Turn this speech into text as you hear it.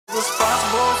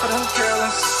responsible for them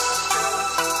killings.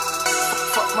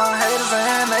 Fuck my haters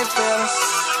and they feelings.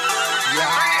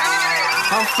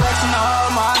 Yeah. I'm flexing all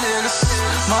my niggas.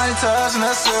 Money touching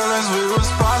the ceilings. We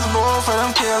responsible for them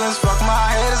killings. Fuck my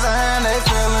haters and they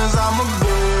feelings. I'm a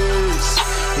beast.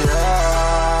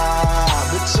 Yeah.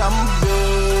 Bitch, I'm a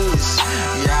beast.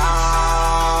 Yeah.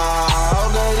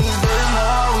 Okay, these bitches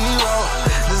know we roll.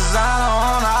 Designer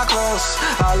on our clothes.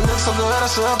 I look so good, I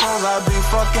suppose I be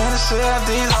fucking the shit out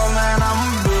these hoes, man. I'm a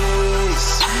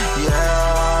beast.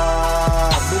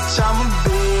 Yeah. Bitch, I'm a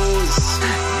beast.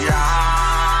 Yeah.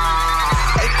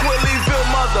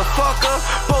 Motherfucker,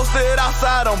 posted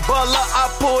outside on Butler. I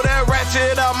pull that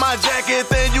ratchet out my jacket,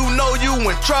 then you know you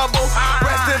in trouble.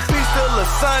 Rest in peace to Lil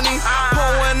Sonny,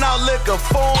 pouring out liquor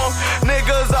for him.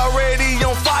 Niggas already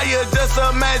on fire, just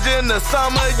imagine the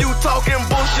summer. You talking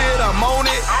bullshit, I'm on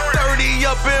it. 30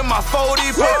 up in my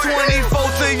 40, put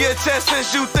 24 to your chest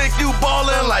since you think you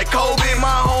ballin' like Kobe.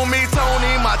 My homie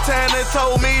Tony Montana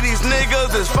told me these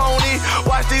niggas is phony.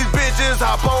 Watch these bitches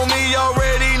hop on me,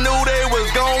 already knew they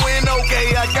was going.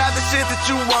 Okay, I got the shit that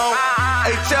you want.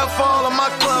 HF all of my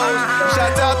clothes.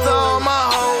 Shout out to all my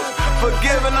hoes for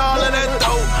giving all of that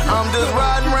dope. I'm just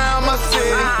riding around my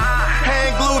city,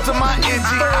 hand glued to my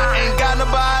itchy. I ain't got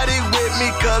nobody with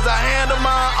me, cause I handle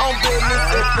my own business.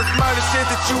 If it's murder shit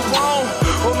that you want,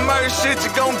 well murder shit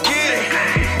you gon' get it.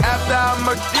 After I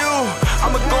murder you,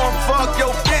 I'ma go and fuck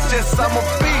your bitches. I'm a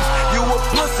beast, you a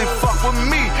pussy, fuck with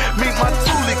me. Meet my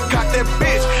toolie, cock that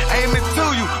bitch, aim it to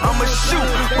you. I'ma shoot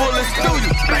bullets through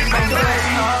you. Bang, bang, bang.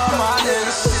 All my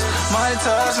niggas, money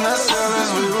touching the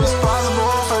ceilings. We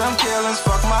responsible for them killings.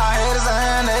 Fuck my haters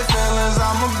and they feelings.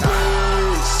 I'm a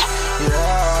beast.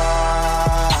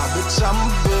 Yeah, bitch, I'm a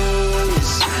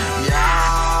beast.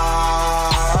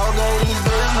 Yeah. Okay, these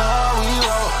bitches know we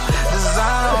roll.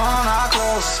 Designer on our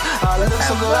clothes. I look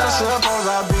so good, I suppose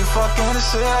I be fucking the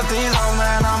shit out these hoes,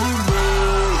 man. I'm a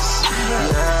beast.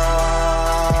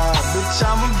 Yeah, bitch,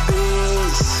 I'm a beast.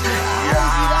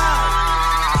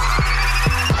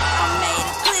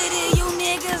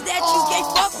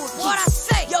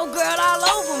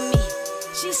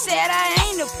 Said I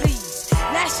ain't no please.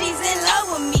 Now she's in love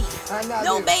with me.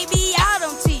 No baby, I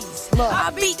don't tease. I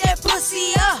beat that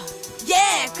pussy up.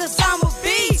 Yeah, cause I'm a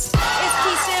beast. It's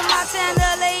peace in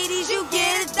Montana, ladies. You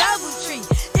get a double treat.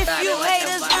 If you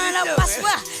haters run up, I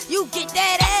swear you get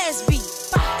that ass beat.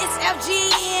 It's FG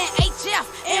and HF,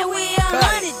 and we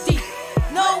 100 deep.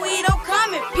 No, we don't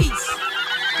come in peace.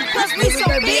 Cause we so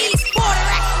beast. 40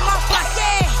 racks in my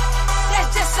pocket.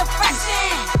 That's just a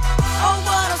fraction. Oh,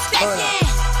 what I'm stacking.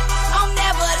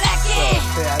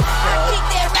 I keep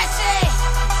that ratchet,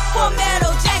 full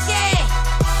metal jacket.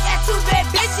 Got 2 bad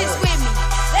bitches with me.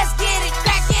 Let's get it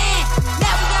crackin'.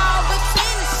 Now we all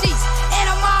between the sheets, and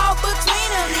I'm all between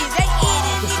the leaves. They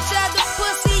eating each other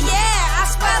pussy, yeah. I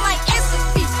swear like it's a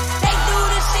feast. They do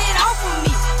this shit off of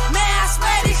me. Man, I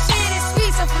swear this shit is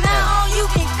sweet. So from now on, you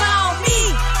can call me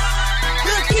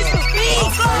Good Keeper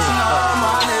Beats. All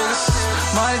my niggas,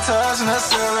 money touching the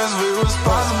ceilings. We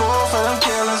responsible for them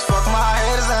killings. Fuck my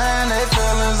haters and they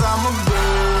feelings. I'm a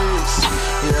beast.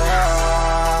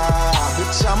 Yeah,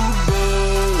 bitch, I'm a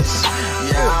beast.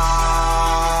 Yeah.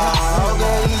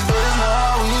 Okay, these bitches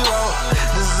know we roll.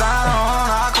 Designer on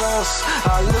our clothes.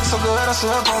 I look so good, I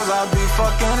suppose I be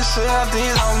fucking the shit out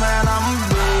these hoes, man. I'm a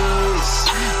beast.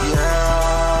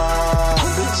 Yeah,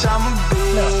 bitch, I'm a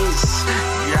beast.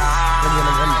 Yeah.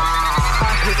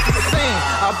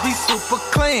 I be super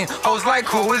clean, hoes like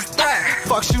who is that?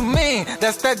 Fuck you mean,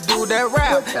 that's that dude that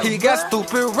rap. He got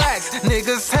stupid racks,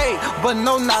 niggas hate, but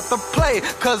no not to play.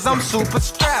 Cause I'm super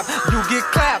strapped, you get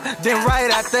clapped. Then right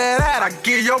after that, I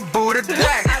give your boo the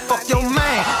dack. Fuck your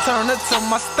man, turn her to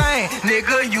my stain.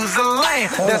 Nigga, use a lane,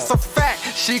 that's a fact.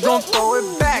 She gon' throw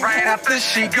it back after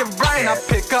she get brain. I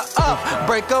pick her up,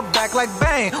 break her back like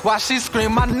Bane. While she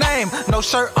scream my name, no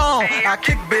shirt on, I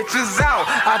kick bitches out.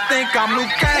 I think I'm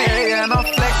Luke Kane, and I'm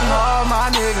flexing all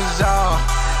my niggas, y'all.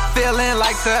 Feeling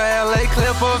like the LA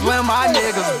Clippers when my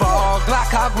niggas ball.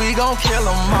 Glock hawk, we gon' kill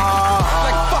them all.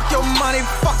 Like fuck your money,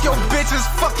 fuck your bitches,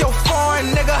 fuck your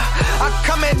foreign nigga. I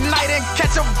come at night and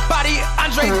catch a body,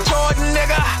 Andre Jordan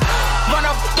nigga. Run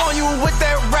up on you with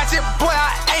that ratchet, boy,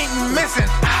 I ain't missing.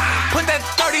 Put that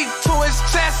 30 to his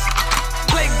chest,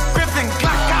 Blake Griffin,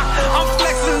 Glock hawk. I'm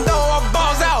flexing though, our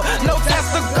balls out. No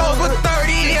testicles with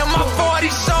 30 in my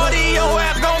 40 shorty. Your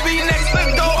ass gon' be next to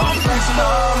go. I'm flexing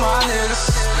all my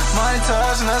niggas. Money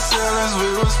touching the ceilings. We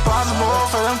responsible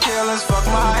for them killings. Fuck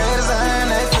my haters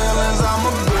and they feelings. I'm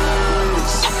a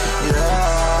beast.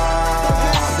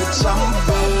 Yeah, bitch, I'm a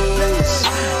beast.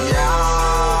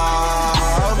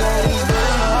 Yeah, okay, these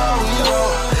bitches know we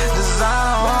roll.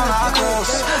 Designer on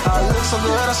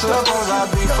good, I suppose I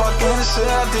be fucking the shit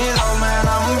out these hoes, man,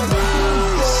 I'm a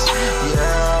beast.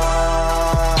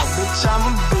 Yeah, bitch, I'm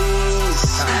a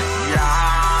beast. Yeah.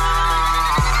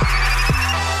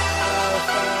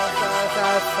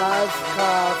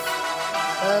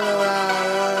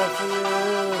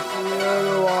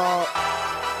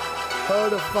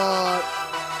 Hold the fuck,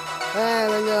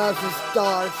 and up the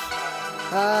stars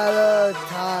at the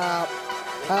top.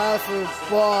 That's the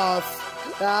boss.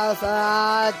 That's what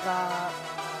I got.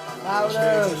 That's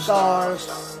the stars.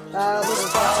 That's the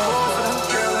stars.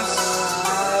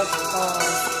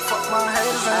 Fuck my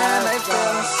haters and they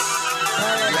feelings.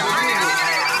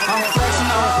 I'm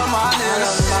flexing all my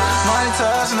niggas. Money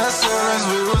touching the ceilings.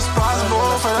 We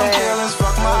responsible for them killings.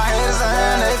 Fuck my haters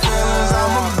and they feelings.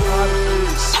 I'm a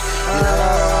beast. Yeah,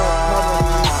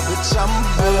 bitch, I'm a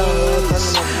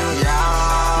beast. Yeah,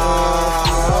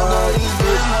 all these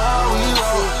bitches know we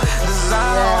roll.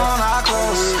 Designer on our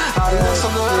clothes. I look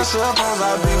so good, I suppose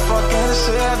I be fucking the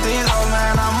shit out these hoes,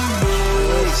 man. I'm a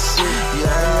beast.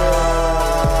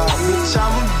 Yeah, bitch,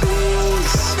 I'm a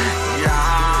beast. Yeah.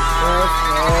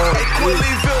 Hey,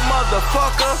 Quillyville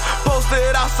motherfucker,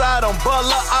 posted outside on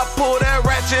Butler. I pull that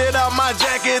ratchet out my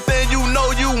jacket, then you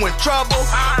know you in trouble.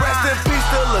 Rest in peace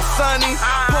to Lil Sonny,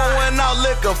 pouring out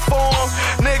liquor for him.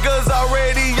 Niggas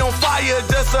already on fire,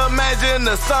 just imagine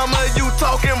the summer. You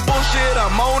talking bullshit,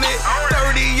 I'm on it.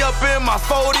 30 up in my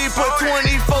 40, put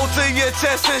 24 to your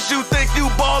chest since you think you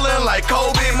ballin' like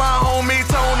Kobe. My homie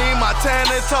Tony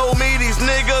Montana told me these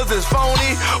niggas is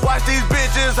phony. Watch these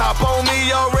bitches hop on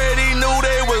me, already knew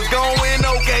they was going.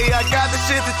 Okay, I got the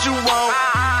shit that you want.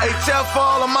 HF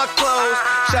all of my clothes.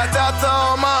 Shout out to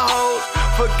all my hoes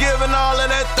for giving all of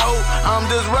that dope. I'm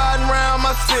just riding around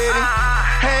my city,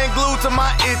 hand glued to my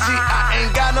itchy. I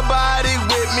ain't got nobody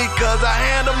with me, cause I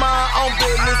handle my own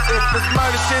business. If it's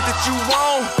murder shit that you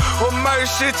want, what murder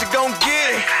shit you gon'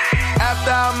 get?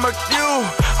 After I murk you,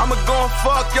 I'ma go and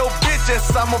fuck your bitch. Yes,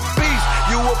 I'm a beast.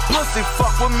 You a pussy,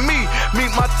 fuck with me.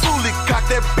 Meet my Thule, cock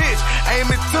that bitch. Aim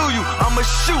it to you, I'ma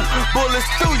shoot bullets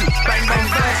through you. Bang, bang, I'm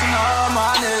flexing all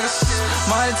my niggas.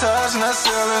 Money touching the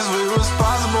ceilings. We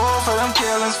responsible for them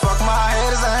killings. Fuck my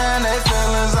haters and they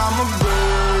feelings. I'm a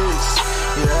beast.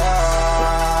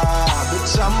 Yeah,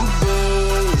 bitch, I'm a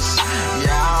beast.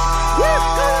 Yeah,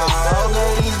 all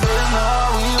these bitches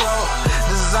know we roll.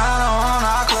 Designer on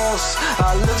our clothes.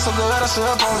 I look so good, I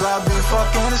suppose I be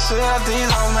fucking the shit out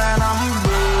these hoes, man. I'm a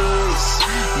beast.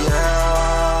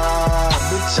 Yeah,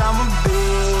 bitch, I'm a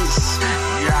beast.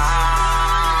 Yeah.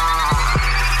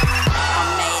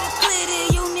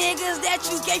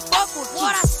 Can't fuck with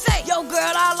what I say. Yo,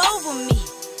 girl all over me.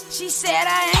 She said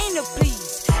I ain't a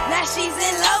please. Now she's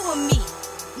in love with me.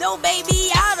 No,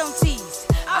 baby, I don't tease.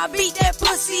 I beat that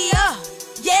pussy up.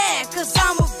 Yeah, cause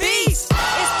I'm a beast.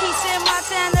 It's Keith and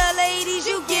Montana, ladies,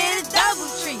 you get a double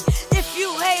treat. If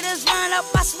you haters run up,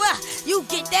 I swear, you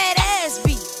get that ass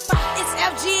beat. It's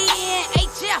FG and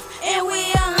HF, and we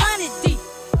 100 deep.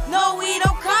 No, we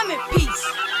don't come in peace,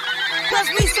 cause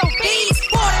we so beast.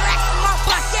 40 racks in my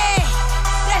pocket.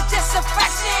 That's just a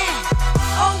fraction.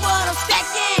 Oh, what I'm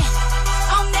stacking.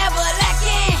 I'm never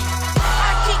lacking. I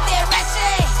keep that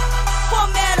ratchet. For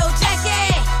metal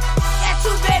jacket. Got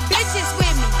 2 bad bitches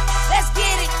with me. Let's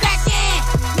get it cracking.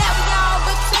 Now we all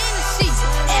between the sheets.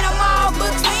 And I'm all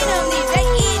between them knees. They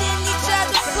eating each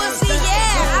other's pussy,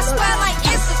 yeah. I swear like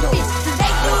it's a feast.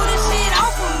 They do this shit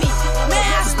off of me. Man,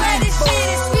 I swear this shit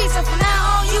is sweet. So from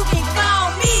now on, you can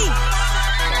call me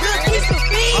Lil Keith the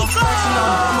Beast.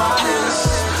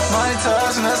 Money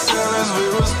touching the ceilings.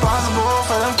 We responsible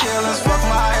for them killings. Fuck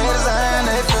my haters and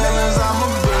they feelings. I'm a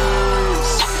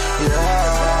beast.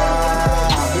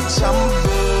 Yeah, bitch, I'm a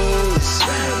beast.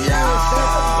 Yeah,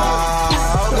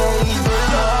 all these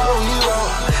bitches know we roll.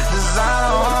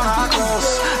 Designer on our clothes.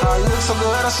 I look so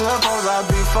good, I suppose I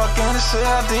be fucking the shit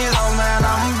out these hoes, man.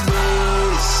 I'm